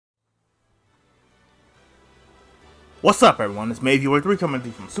What's up, everyone? It's Mayviewer3 coming to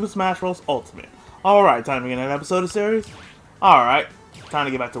you from Super Smash Bros. Ultimate. Alright, time to begin an episode of the series. Alright, time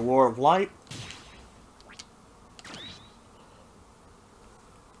to get back to War of Light.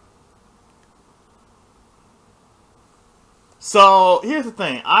 So, here's the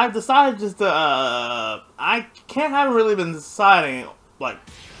thing. I've decided just to, haven't really been deciding, like,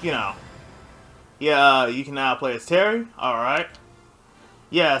 you know. Yeah, you can now play as Terry. Alright.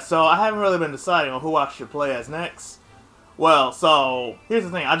 Yeah, so I haven't really been deciding on who I should play as next. Well, so, here's the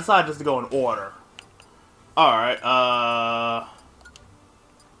thing. I decided just to go in order. Alright,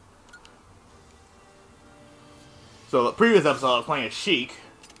 so, the previous episode I was playing as Sheik.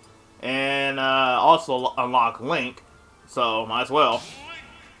 And, also unlock Link. So, might as well.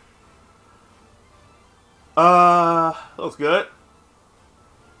 That was good.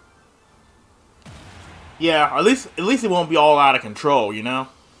 Yeah, at least it won't be all out of control, you know?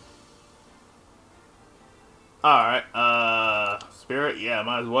 Alright, Spirit, yeah,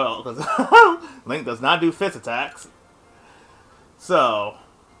 might as well, because Link does not do fist attacks. So,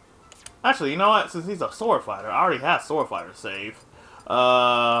 actually, you know what? Since he's a sword fighter, I already have sword fighter save.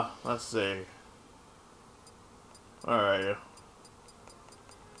 Let's see. Alright.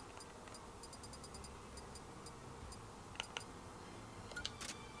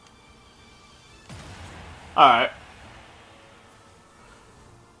 Alright.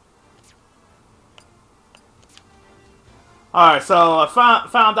 Alright, so I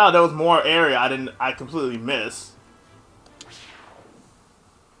found out there was more area I completely missed.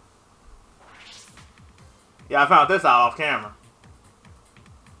 Yeah, I found this out off camera.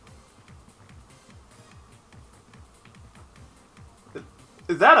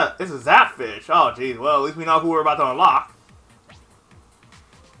 It's a Zapfish. Oh geez, well at least we know who we're about to unlock.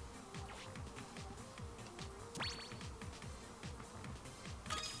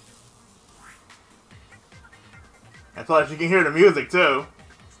 And plus you can hear the music too.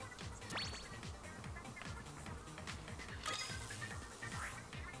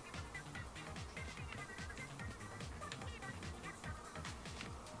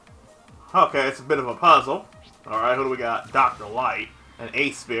 Okay, it's a bit of a puzzle. Alright, who do we got? Dr. Light, an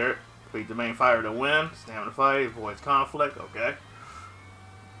Ace Spirit. Beat the main fighter to win. Stamina fight, avoids conflict. Okay.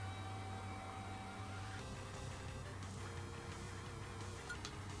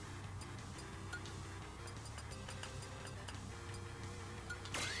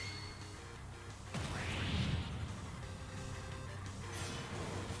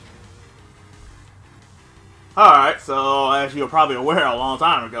 Alright, so as you're probably aware a long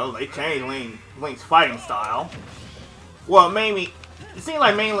time ago, they changed Link's fighting style. Well, maybe it seemed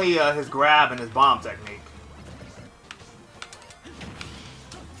like mainly his grab and his bomb technique.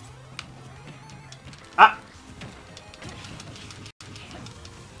 Ah!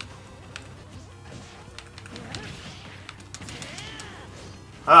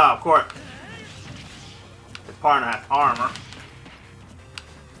 Ah, of course. His partner has armor.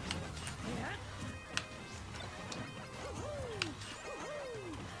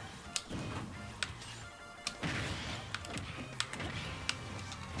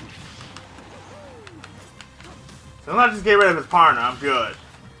 So let's just get rid of his partner, I'm good.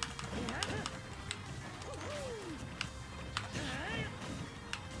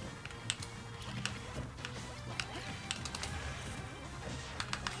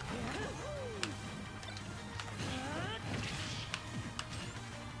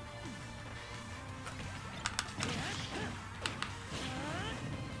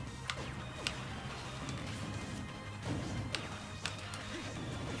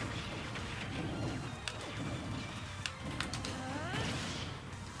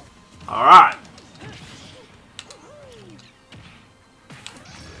 Alright.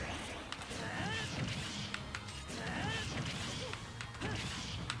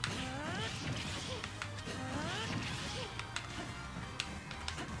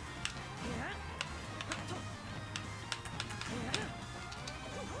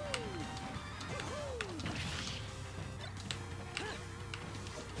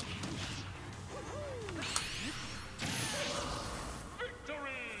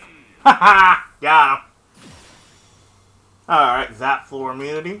 Haha! Got him. Alright, Zap Floor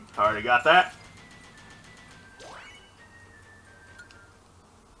immunity. Already got that.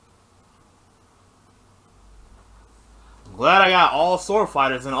 I'm glad I got all sword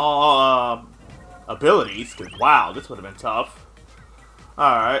fighters and all abilities, because wow, this would have been tough.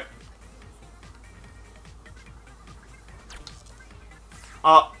 Alright.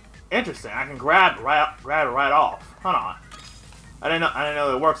 Interesting. I can grab it right off. Hold on. I didn't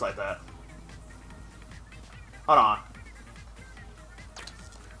know it works like that. Hold on.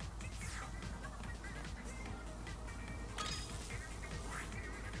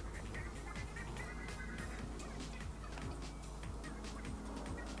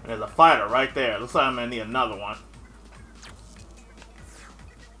 There's a fighter right there. Looks like I'm gonna need another one.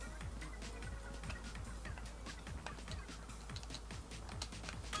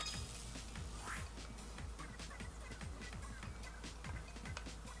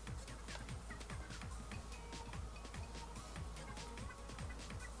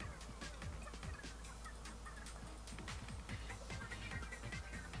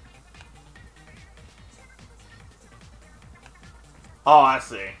 Oh, I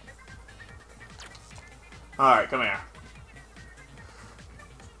see. Alright, come here.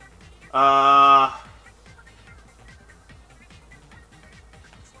 Not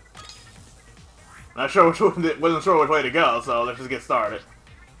sure wasn't sure which way to go, so let's just get started.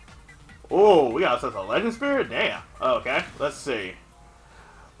 Oh, we got such a legend spirit? Damn. Okay, let's see.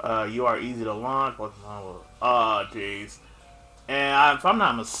 You are easy to launch. Oh, jeez. And if I'm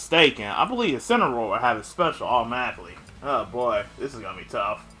not mistaken, I believe Incineroar will have it special automatically. Oh boy, this is gonna be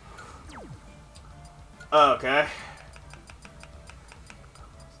tough. Okay.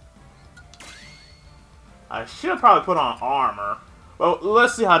 I should probably put on armor. Well,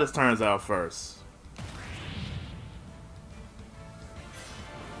 let's see how this turns out first.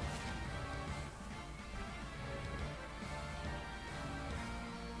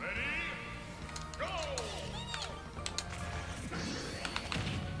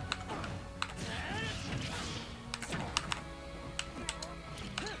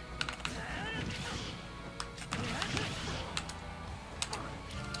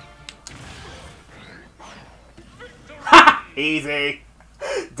 Easy.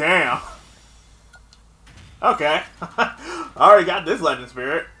 Damn. Okay. I already got this legend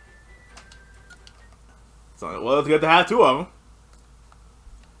spirit. So, well, it's good to have two of them.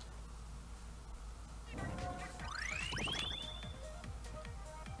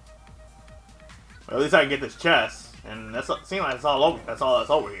 Well, at least I can get this chest, and that's seems like it's all over. That's all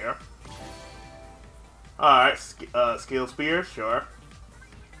that's over here. All right, skill spear, sure.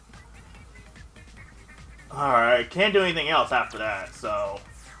 Alright, can't do anything else after that, so...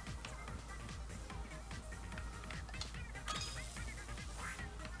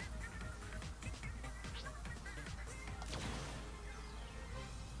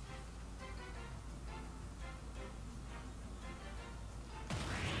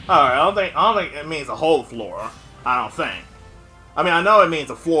 Alright, I don't think it means the whole floor. I don't think. I mean, I know it means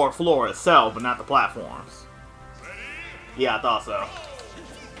the floor itself, but not the platforms. Yeah, I thought so.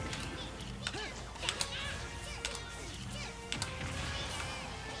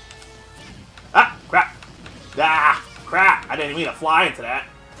 Ah, crap. Ah, crap. I didn't mean to fly into that.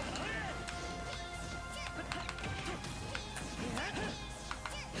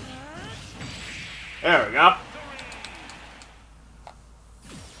 There we go.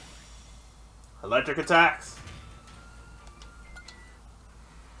 Electric attacks.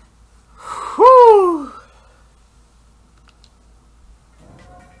 Whew.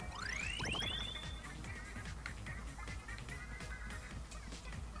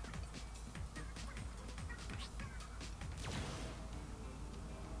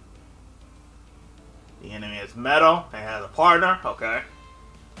 The enemy is metal and has a partner. Okay.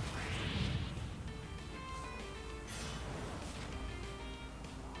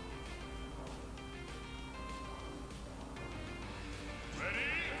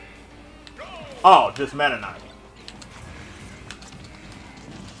 Oh, just Meta Knight.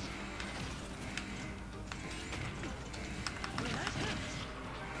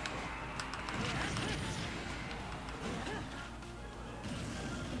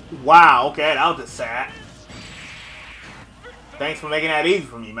 Wow, okay, that was just sad. Thanks for making that easy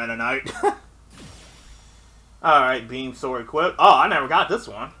for me, Meta Knight. Alright, Beam Sword equipped. Oh, I never got this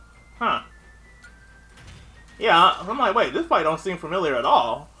one. Huh. Yeah, I'm like, wait, this fight don't seem familiar at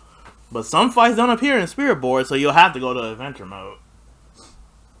all. But some fights don't appear in Spirit Board, so you'll have to go to Adventure Mode.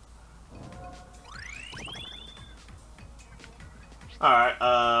 Alright,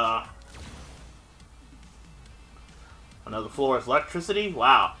 another floor is electricity?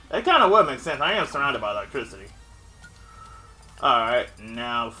 Wow. That kind of would make sense. I am surrounded by electricity. Alright,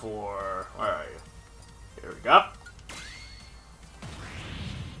 now for... Where are you? Here we go.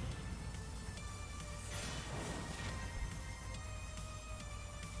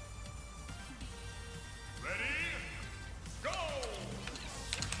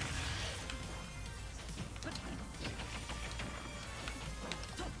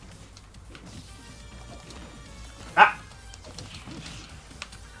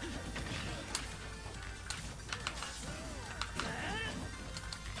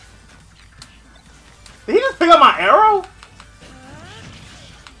 Did he just pick up my arrow?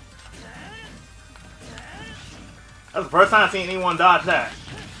 That's the first time I've seen anyone dodge that.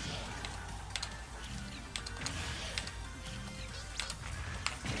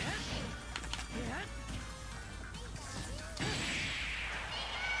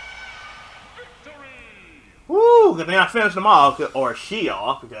 Ooh, good thing I finished them off, or she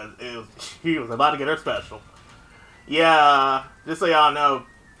off, because she was about to get her special. Yeah, just so y'all know,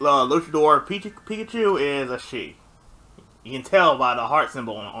 Luchador Pikachu is a she. You can tell by the heart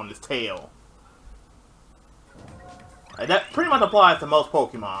symbol on his tail. That pretty much applies to most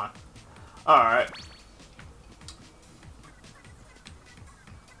Pokemon. Alright.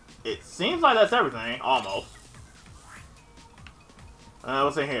 It seems like that's everything, almost.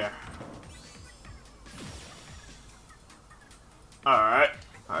 What's in here? Alright.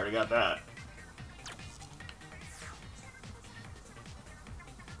 I already got that.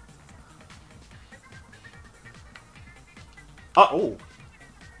 Oh!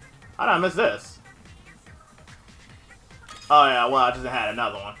 How did I miss this? Oh yeah, well, I just had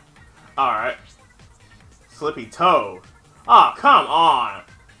another one. Alright. Slippy Toad. Oh, come on!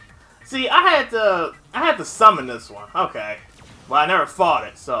 See, I had to summon this one. Okay. Well, I never fought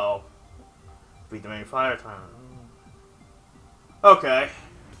it, so... Beat the main fire time. Okay.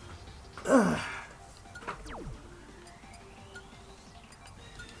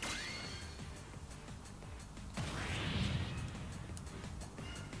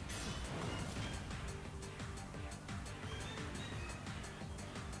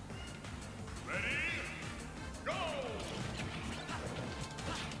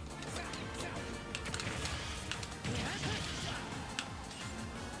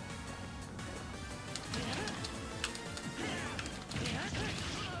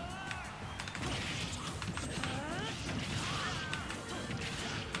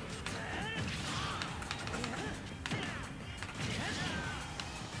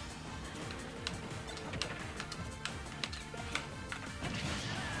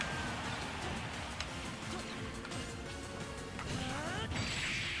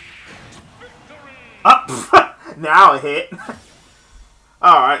 Up! Now it hit.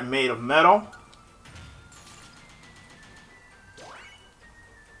 Alright, made of metal.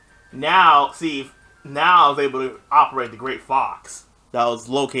 Now, see, now I was able to operate the Great Fox that was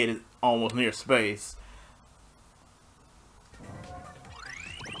located almost near space.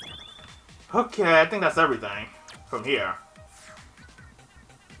 Okay, I think that's everything from here.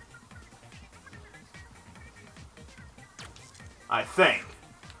 I think.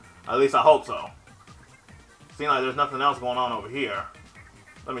 At least I hope so. Seems like there's nothing else going on over here.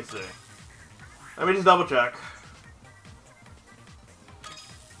 Let me see. Let me just double check.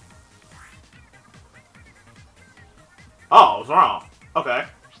 Oh, I was wrong. Okay.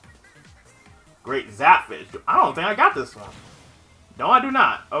 Great Zapfish. I don't think I got this one. No, I do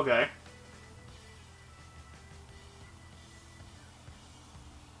not. Okay.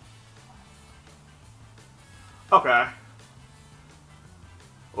 Okay.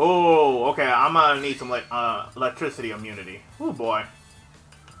 Oh, okay. I'm gonna need some electricity immunity. Oh boy.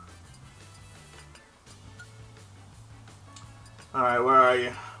 All right, where are you?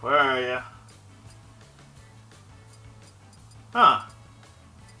 Where are you? Huh?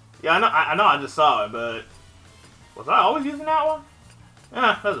 Yeah, I know. I just saw it, but was I always using that one?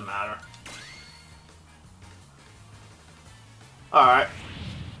 Eh, doesn't matter. All right.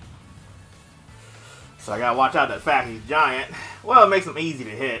 So I gotta watch out that fact he's giant. Well, it makes him easy to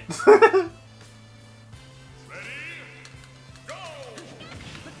hit. Ready, go!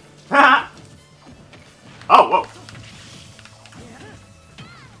 Oh, whoa.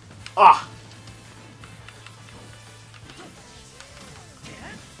 Ah.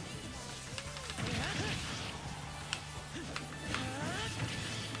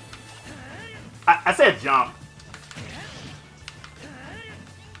 I said jump.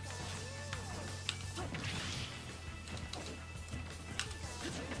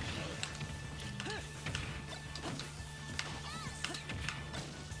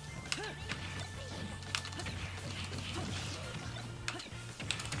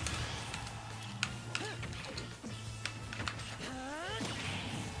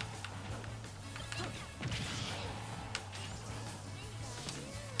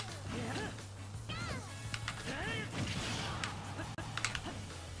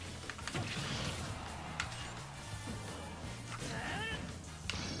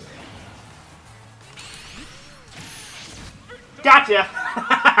 Gotcha!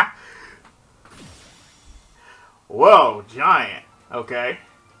 Whoa, giant. Okay.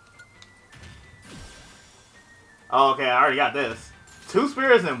 Oh, okay, I already got this. 2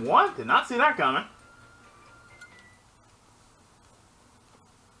 spirits in 1? Did not see that coming.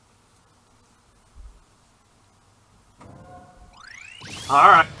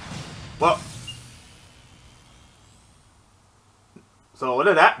 Alright. Well. So what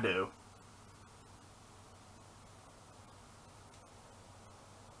did that do?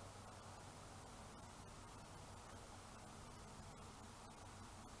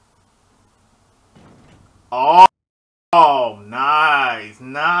 Nice,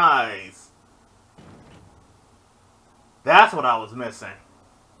 nice. That's what I was missing.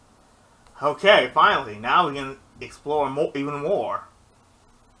 Okay, finally. Now we can explore even more.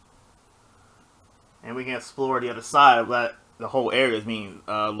 And we can explore the other side of that. The whole area is being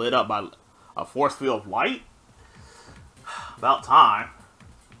lit up by a force field of light. About time.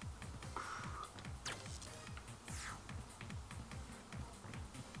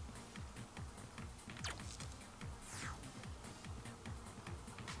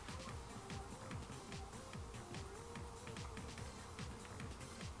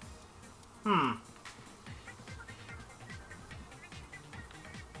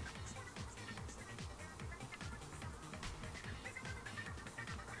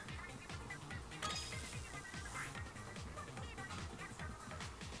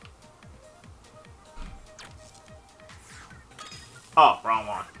 Oh, wrong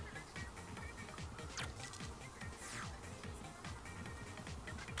one.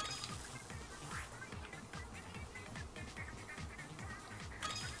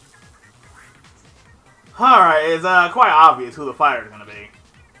 Alright, it's quite obvious who the fighter is going to be.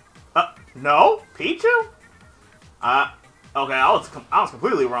 No? Pichu? Okay, I was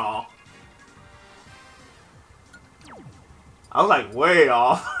completely wrong. I was like way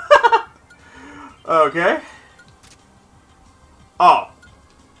off. Okay. Oh.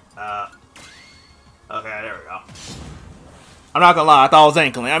 Okay, there we go. I'm not gonna lie, I thought it was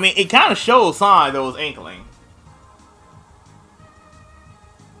Inkling. I mean, it kind of shows signs that it was Inkling.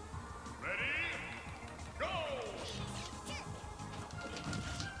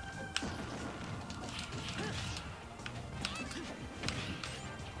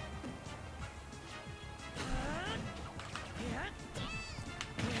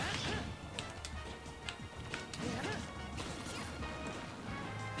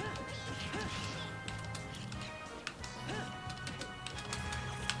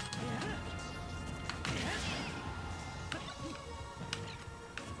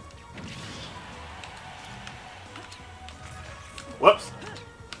 Whoops.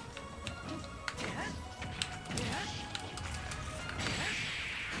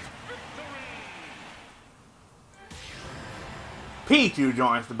 Pichu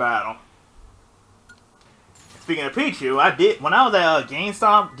joins the battle. Speaking of Pichu, when I was at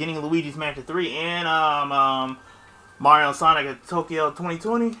GameStop getting Luigi's Mansion 3 and Mario and Sonic at Tokyo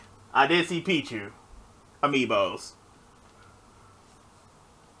 2020, I did see Pichu amiibos.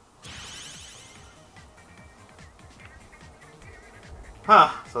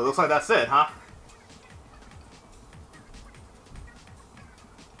 Huh, so it looks like that's it, huh?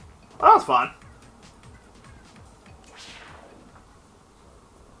 Well, that was fun.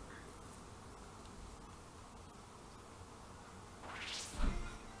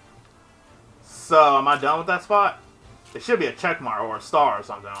 So, am I done with that spot? There should be a check mark or a star or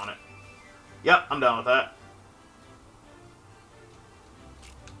something on it. Yep, I'm done with that.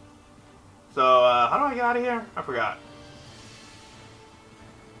 So, how do I get out of here? I forgot.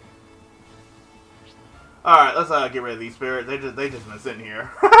 Alright, let's get rid of these spirits. They just been sitting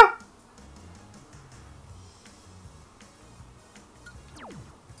here.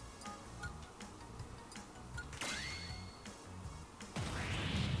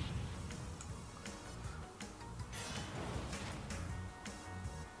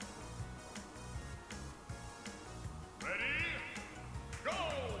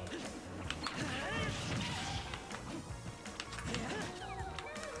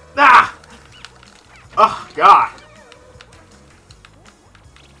 Ah! Oh, God.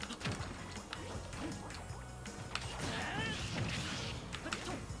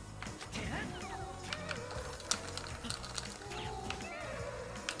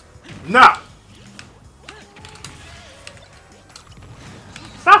 No!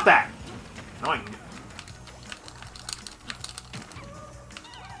 Stop that! Annoying.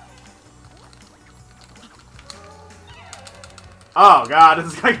 Oh, God,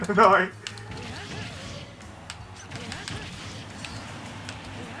 this is kind of annoying.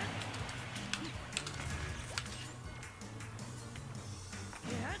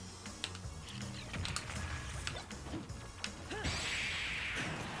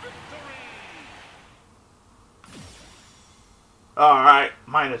 Alright,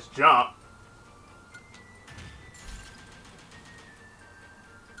 minus jump.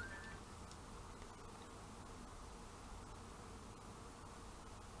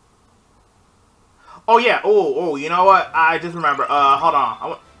 Oh yeah, oh, you know what? I just remember, hold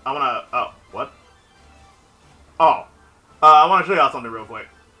on. I wanna, what? Oh. I wanna show y'all something real quick.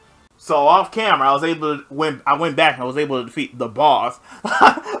 So off camera, I was able to I went back and I was able to defeat the boss.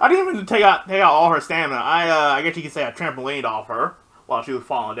 I didn't even take out all her stamina. I guess you could say I trampolined off her. while she was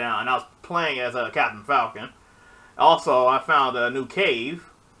falling down, and I was playing as Captain Falcon. Also, I found a new cave,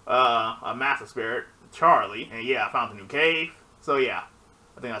 a Master Spirit, Charlie, and yeah, I found a new cave. So yeah,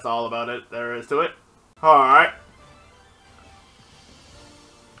 I think that's all about it there is to it. Alright.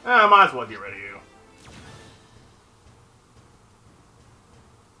 I might as well get rid of you.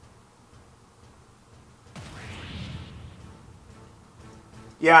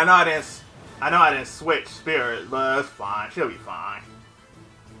 Yeah, I know I didn't switch Spirit, but it's fine. She'll be fine.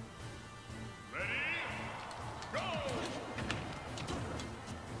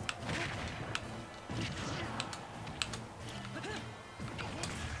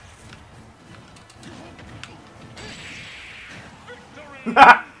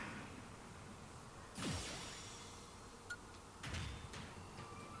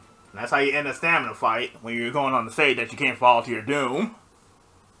 That's how you end a stamina fight when you're going on the stage that you can't fall to your doom.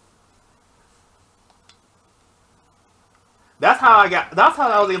 That's how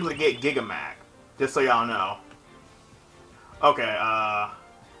I was able to get Gigamac. Just so y'all know. Okay,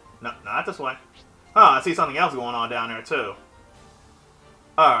 no, not this way. Oh, I see something else going on down there too.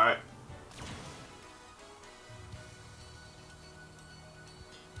 Alright.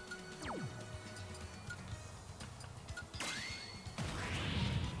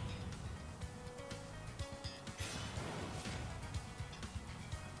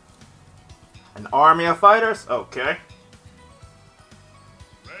 An army of fighters? Okay.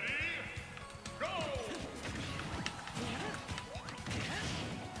 Ready, go!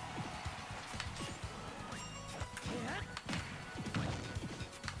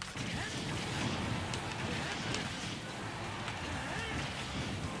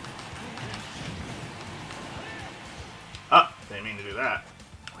 Oh, didn't mean to do that.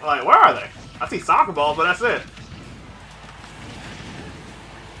 I'm like, where are they? I see soccer balls, but that's it.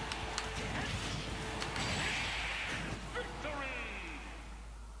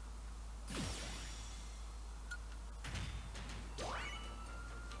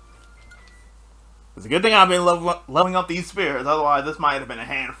 It's a good thing I've been leveling up these spheres, otherwise this might have been a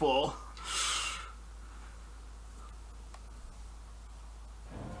handful.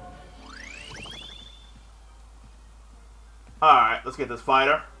 Alright, let's get this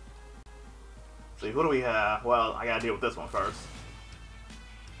fighter. Let's see, who do we have? Well, I gotta deal with this one first.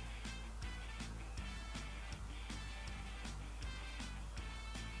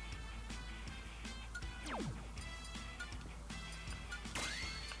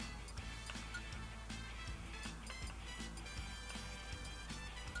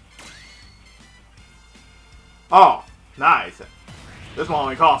 Oh, nice. This one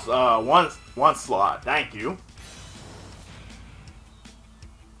only costs one slot. Thank you.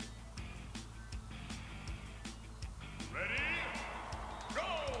 Ready, go!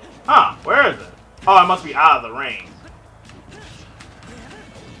 Huh, where is it? Oh, it must be out of the ring.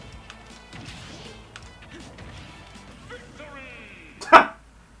 Victory!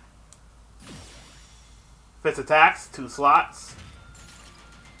 Fist attacks, 2 slots.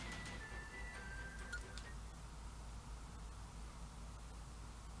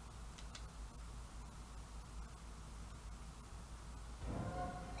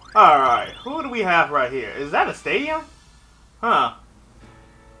 Alright, who do we have right here? Is that a stadium? Huh.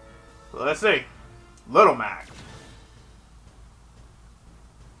 Well, let's see. Little Mac.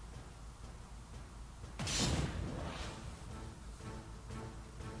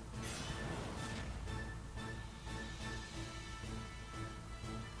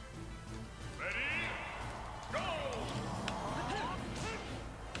 Ready, go!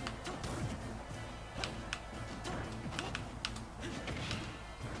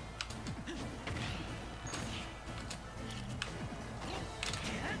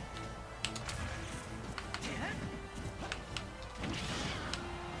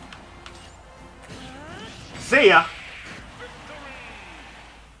 See ya!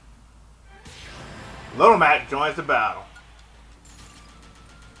 Little Mac joins the battle.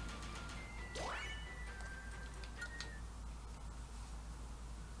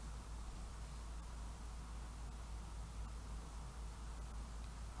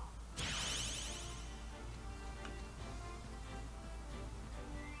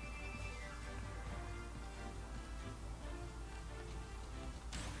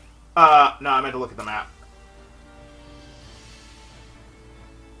 No, I meant to look at the map.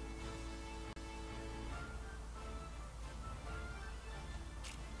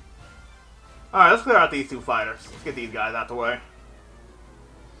 Alright, let's clear out these 2 fighters. Let's get these guys out the way.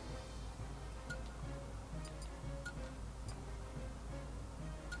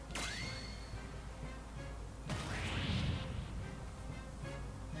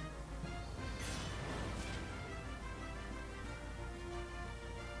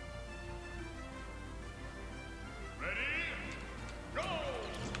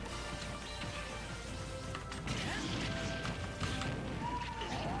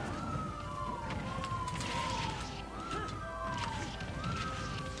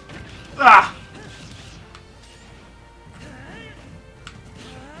 Ah!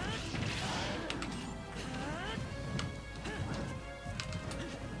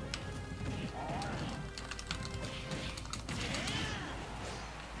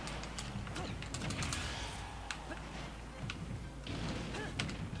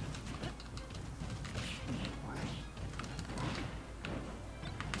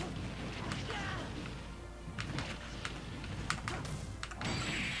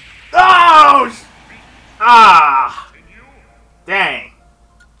 Oh! Ah! Continue. Dang.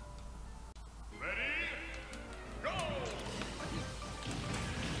 Ready? Go!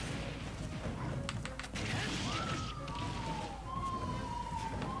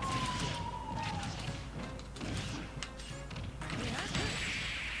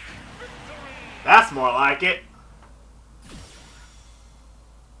 That's more like it.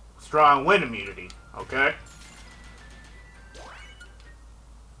 Strong wind immunity. Okay.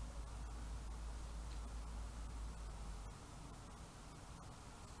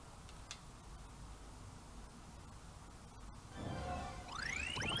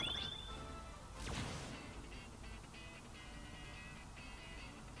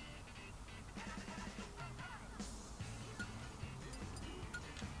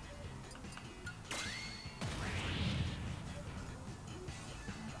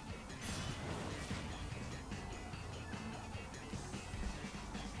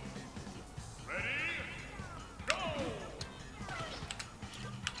 Ready? Go!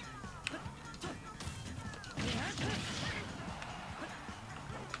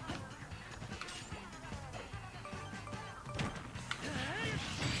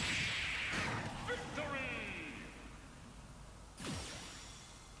 Victory!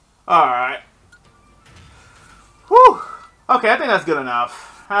 Alright. Whew. Okay, I think that's good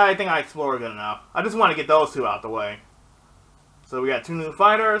enough. I think I explored good enough. I just want to get those two out the way. So we got 2 new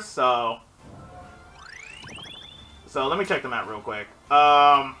fighters, so let me check them out real quick.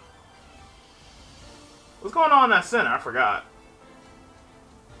 What's going on in that center? I forgot.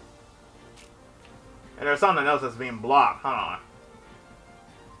 And there's something else that's being blocked. Hold on.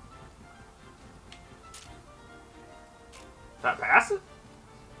 Is that passive?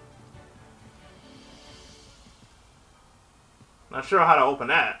 Not sure how to open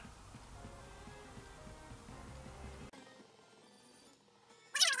that.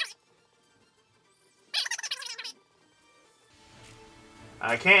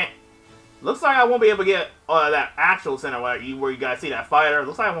 I can't. Looks like I won't be able to get that actual center where you guys see that fighter.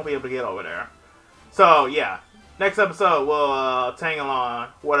 Looks like I won't be able to get over there. So yeah, next episode we'll tangle on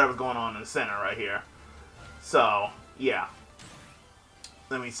whatever's going on in the center right here. So yeah,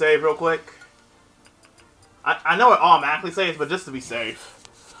 let me save real quick. I know it automatically saves, but just to be safe.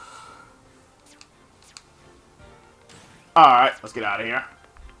 Alright, let's get out of here.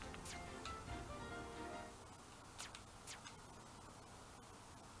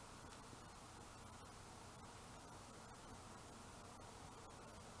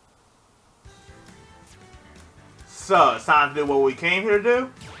 So, it's time to do what we came here to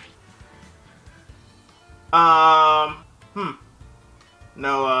do.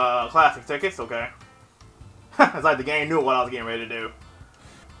 No, classic tickets, okay. It's like the game knew what I was getting ready to do.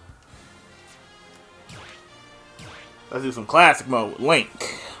 Let's do some classic mode with Link.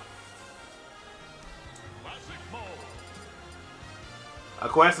 Classic mode. A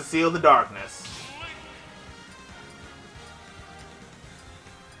quest to seal the darkness.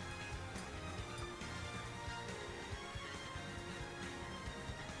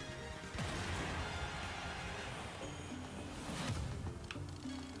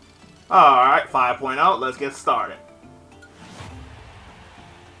 Alright, 5.0, let's get started.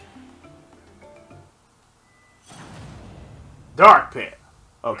 Dark Pit.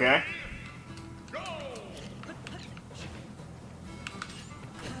 Okay. Go!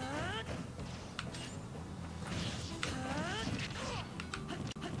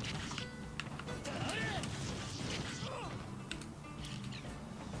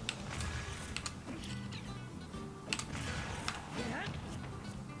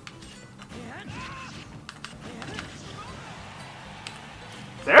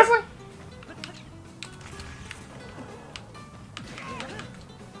 Seriously?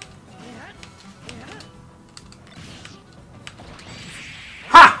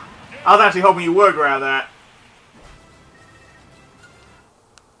 Ha! I was actually hoping you would grab that.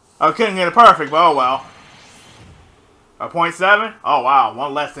 I couldn't get it perfect, but oh well. A 0.7? Oh wow,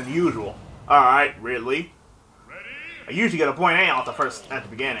 one less than usual. Alright, Ridley. Ready? I usually get a 0.8 off at the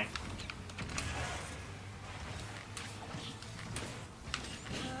beginning.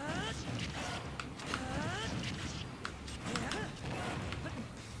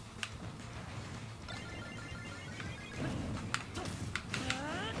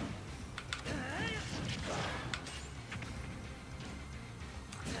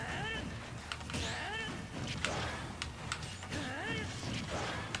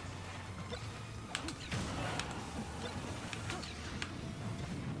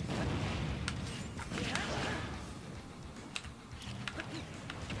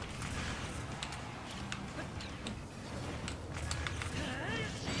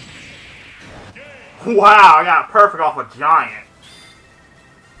 Wow, I got perfect off a giant.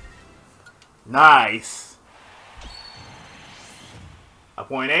 Nice. A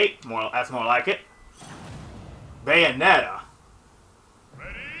 .8, that's more like it. Bayonetta.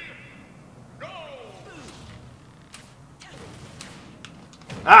 Ready? Go!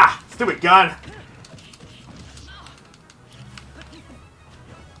 Ah, stupid gun.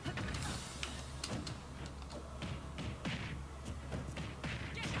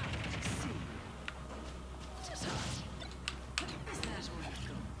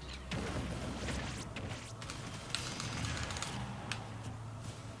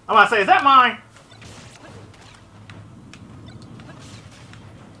 I'm gonna say, is that mine?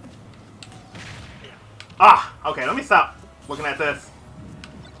 Ah, okay, let me stop looking at this.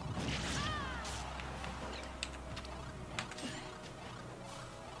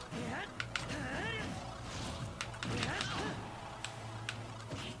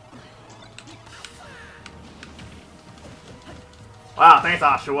 Wow, thanks,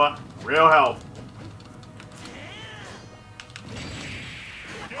 Ashua. Real help.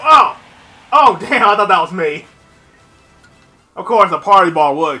 Oh! Oh, damn, I thought that was me. Of course, the party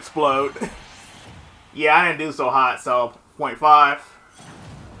ball will explode. Yeah, I didn't do so hot, so 0.5.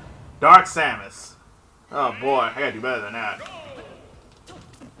 Dark Samus. Oh boy, I gotta do better than that.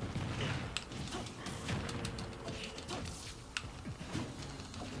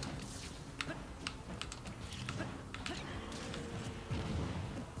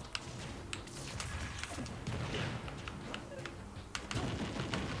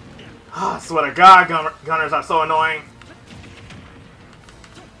 I swear to God, gunners are so annoying.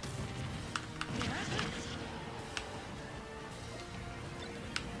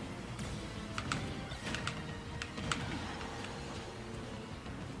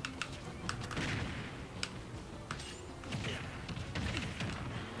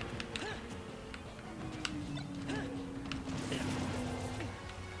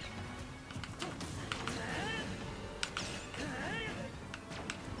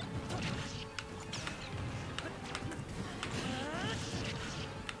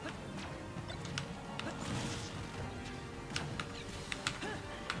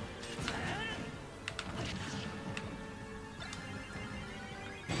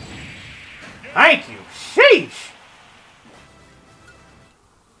 Thank you. Sheesh.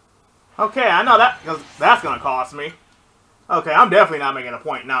 Okay, I know that because that's gonna cost me. Okay, I'm definitely not making a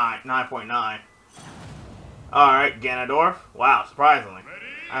 9.9. All right, Ganondorf. Wow, surprisingly,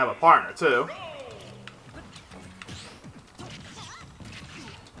 I have a partner too.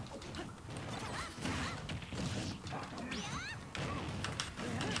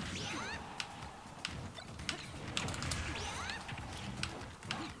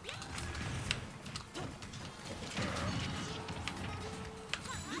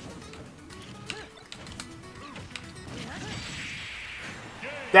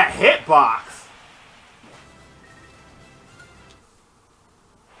 That hitbox.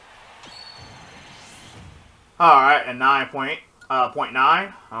 Alright, a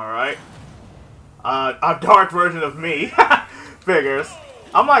 9.9. Alright. A dark version of me. Figures.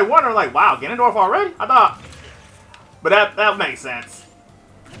 I'm like wondering, like, wow, Ganondorf already? I thought. But that makes sense.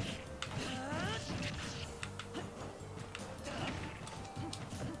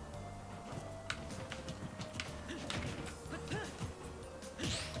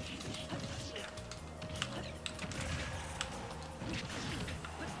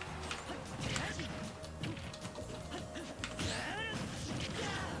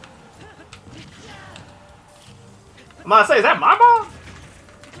 I'm gonna say, is that my ball?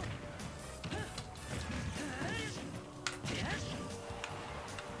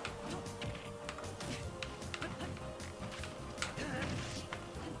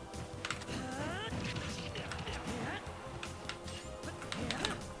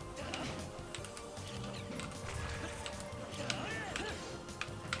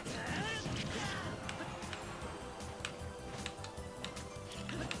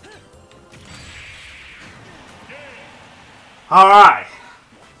 Alright.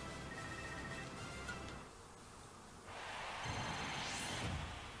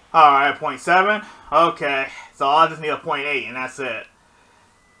 Alright, 0.7. Okay, so I just need a 0.8 and that's it.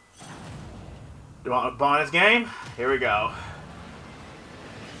 Do you want a bonus game? Here we go.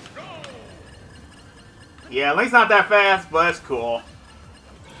 Yeah, Link's not that fast, but it's cool.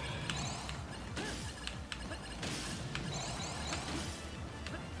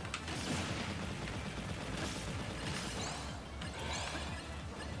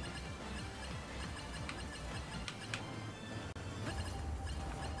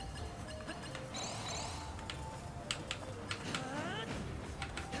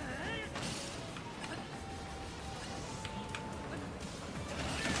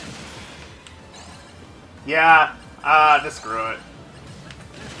 Yeah, just screw it.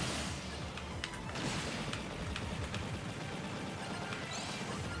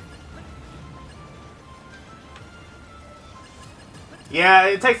 Yeah,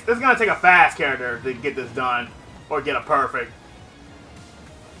 it's gonna take a fast character to get this done, or get a perfect.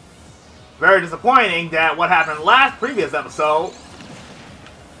 Very disappointing that what happened previous episode.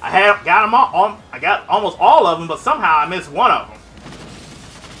 I got them all. I got almost all of them, but somehow I missed one of them.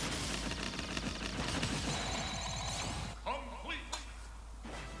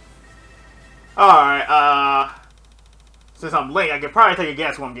 Alright, since I'm late, I could probably take a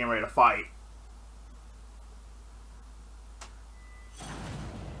guess when I'm getting ready to fight.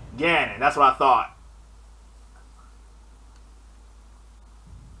 Ganon, that's what I thought.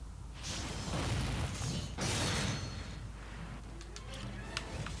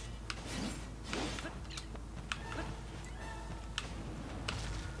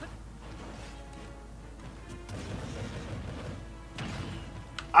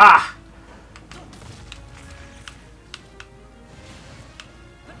 Ah!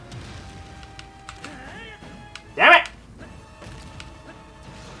 Damn it!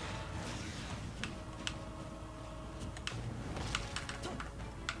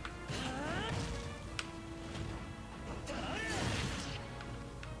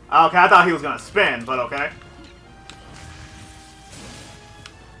 Okay, I thought he was gonna spin, but okay.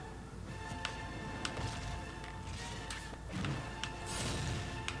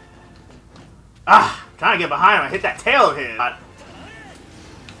 Ah! Trying to get behind him and hit that tail of his.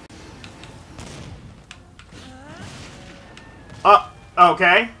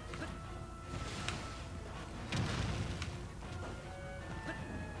 Okay.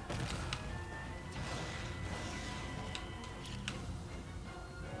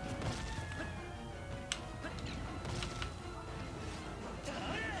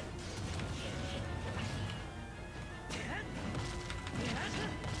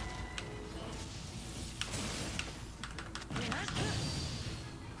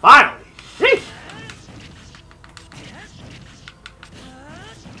 Finally! Sheesh!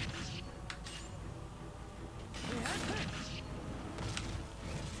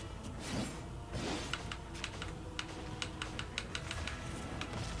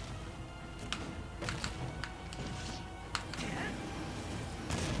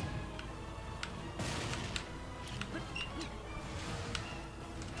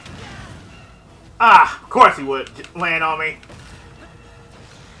 Ah, of course he would land on me.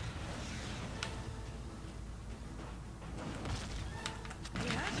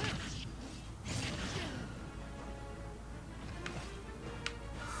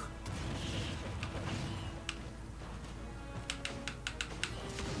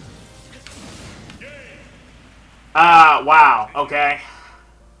 Wow, okay.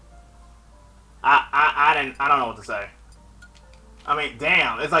 I don't know what to say. I mean,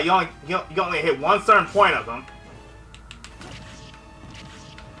 damn, it's like you only hit one certain point of them.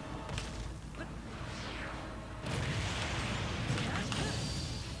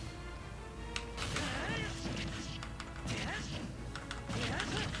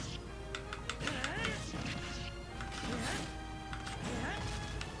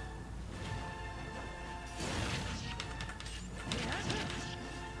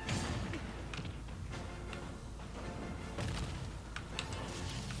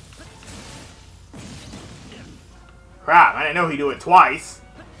 Crap, I didn't know he'd do it twice.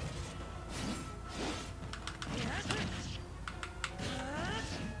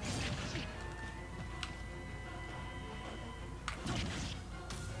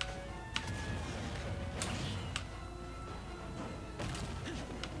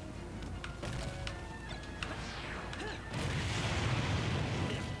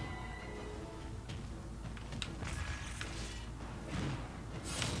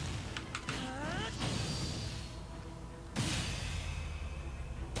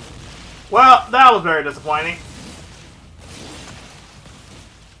 Well, that was very disappointing.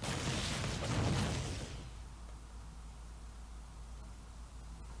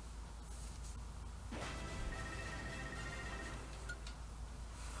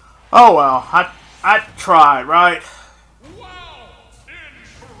 Oh well, I tried, right? Wow!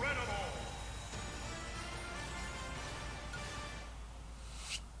 Incredible!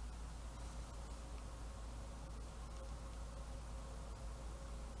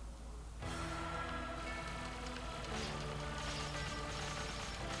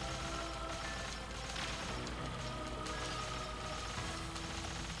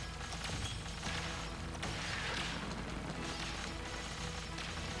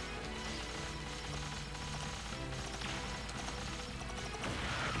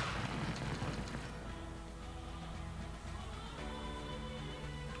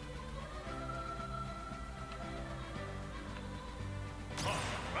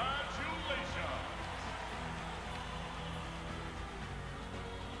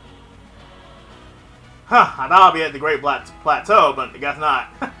 Huh, I thought I'd be at the Great Plateau, but I guess not.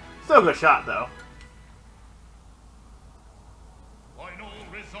 Still a good shot, though. Final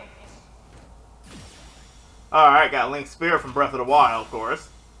results. Alright, got Link's Spear from Breath of the Wild, of course.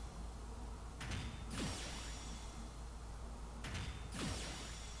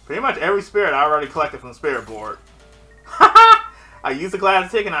 Pretty much every spirit I already collected from the spirit board. I used the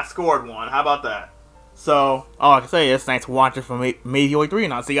glass tick and I scored one. How about that? So, all I can say is thanks for watching from Meteor 3,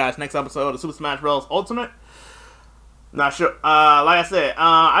 and I'll see you guys next episode of Super Smash Bros. Ultimate. Not sure. Like I said,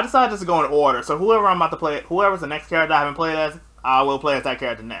 I decided just to go in order. So whoever I'm about to play, whoever's the next character I haven't played as, I will play as that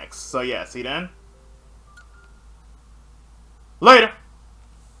character next. So yeah, see you then. Later.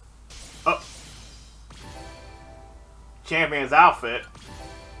 Oh. Champion's outfit.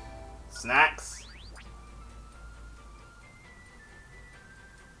 Snacks.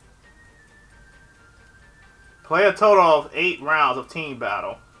 Play a total of 8 rounds of team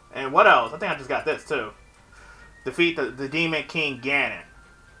battle. And what else? I think I just got this too. Defeat the Demon King Ganon.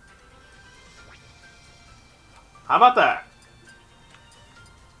 How about that?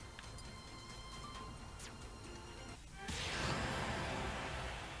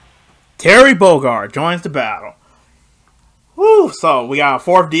 Terry Bogard joins the battle. Woo! So we got a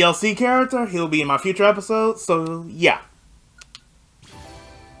 4th DLC character. He'll be in my future episodes. So yeah.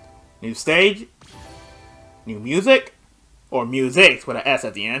 New stage. New music. Or musics with an S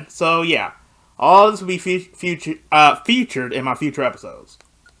at the end. So yeah. All this will be featured in my future episodes.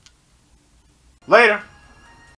 Later.